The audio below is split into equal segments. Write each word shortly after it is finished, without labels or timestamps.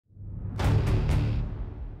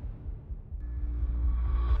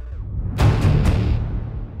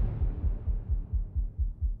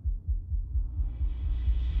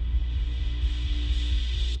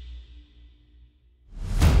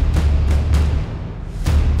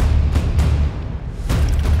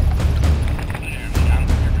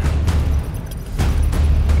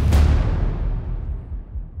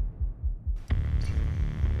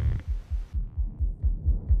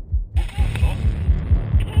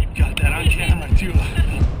with you.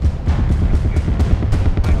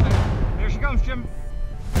 There she comes, Jim.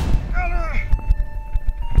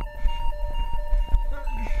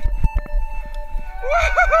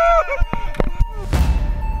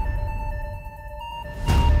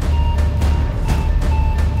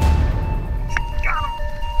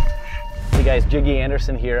 Hey guys, Jiggy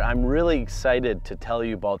Anderson here. I'm really excited to tell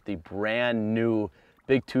you about the brand new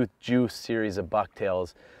Bigtooth Juice series of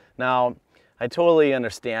bucktails. Now, I totally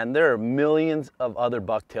understand there are millions of other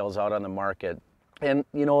bucktails out on the market, and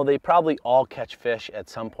you know, they probably all catch fish at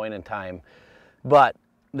some point in time, but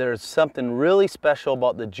there's something really special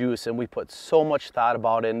about the juice, and we put so much thought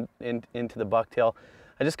about into the bucktail.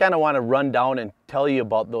 I just kind of want to run down and tell you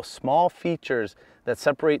about those small features that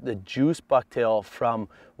separate the juice bucktail from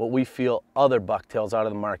what we feel other bucktails out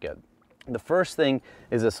of the market. The first thing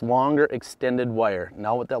is this longer extended wire.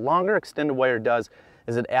 Now what that longer extended wire does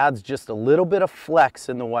is it adds just a little bit of flex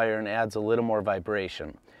in the wire and adds a little more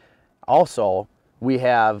vibration. Also, we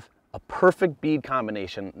have a perfect bead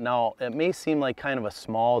combination. Now it may seem like kind of a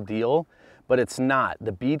small deal, but it's not.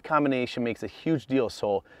 The bead combination makes a huge deal.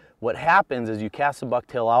 So what happens is you cast the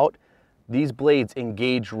bucktail out, these blades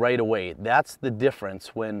engage right away. That's the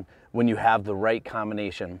difference when you have the right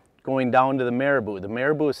combination. Going down to the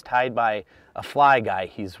marabou is tied by a fly guy.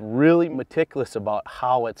 He's really meticulous about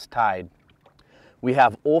how it's tied. We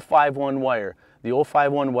have 051 wire. The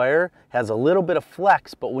 051 wire has a little bit of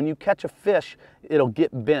flex, but when you catch a fish, it'll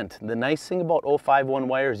get bent. The nice thing about 051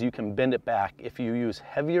 wire is you can bend it back. If you use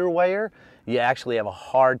heavier wire, you actually have a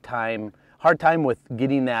hard time with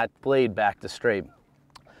getting that blade back to straight.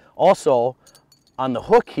 Also, on the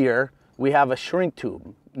hook here, we have a shrink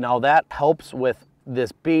tube. Now that helps with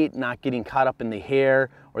this bait not getting caught up in the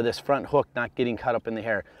hair, or this front hook not getting caught up in the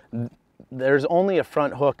hair. There's only a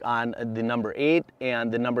front hook on the number 8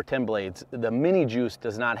 and the number 10 blades. The mini juice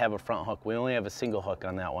does not have a front hook. We only have a single hook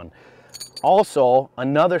on that one. Also,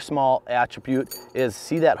 another small attribute is,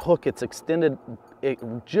 see that hook, it's extended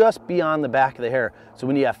just beyond the back of the hair. So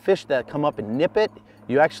when you have fish that come up and nip it,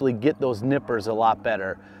 you actually get those nippers a lot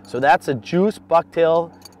better. So that's a juice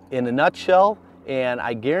bucktail in a nutshell, and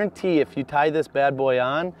I guarantee if you tie this bad boy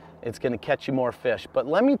on, it's gonna catch you more fish. But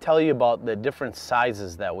let me tell you about the different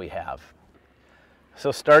sizes that we have.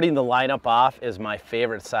 So starting the lineup off is my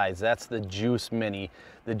favorite size. That's the Juice Mini.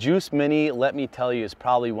 The Juice Mini, let me tell you, is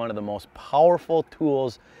probably one of the most powerful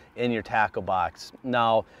tools in your tackle box.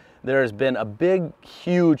 Now, there's been a big,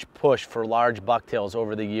 huge push for large bucktails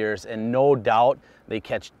over the years, and no doubt they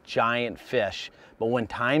catch giant fish. But when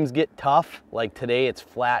times get tough, like today, it's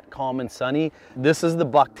flat, calm, and sunny, this is the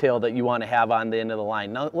bucktail that you want to have on the end of the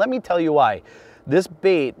line. Now, let me tell you why. This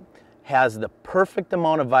bait has the perfect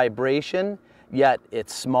amount of vibration, yet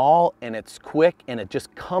it's small and it's quick and it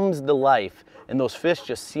just comes to life. And those fish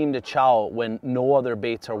just seem to chow when no other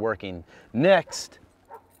baits are working. Next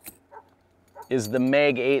is the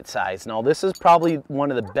Mag 8 size. Now this is probably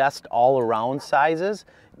one of the best all-around sizes.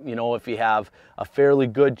 You know, if you have a fairly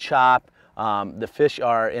good chop, the fish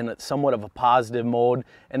are in somewhat of a positive mode.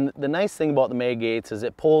 And the nice thing about the Mag 8s is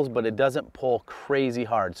it pulls, but it doesn't pull crazy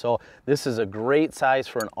hard. So this is a great size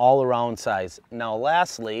for an all-around size. Now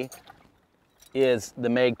lastly is the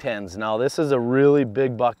Mag 10s. Now this is a really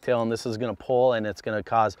big bucktail, and this is gonna pull and it's gonna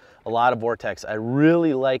cause a lot of vortex. I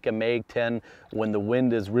really like a Mag 10 when the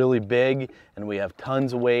wind is really big and we have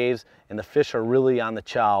tons of waves and the fish are really on the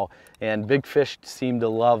chow, and big fish seem to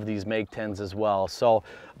love these Mag 10s as well. So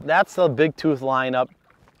that's the Bigtooth lineup.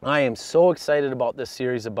 I am so excited about this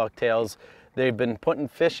series of bucktails. They've been putting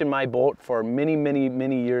fish in my boat for many, many,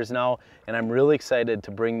 many years now, and I'm really excited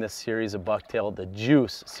to bring this series of bucktail, the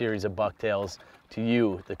Juice series of bucktails, to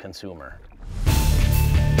you, the consumer.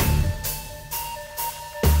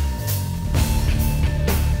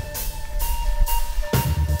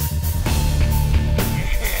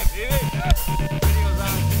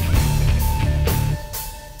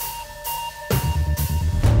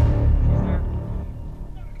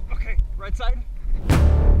 Okay, right side.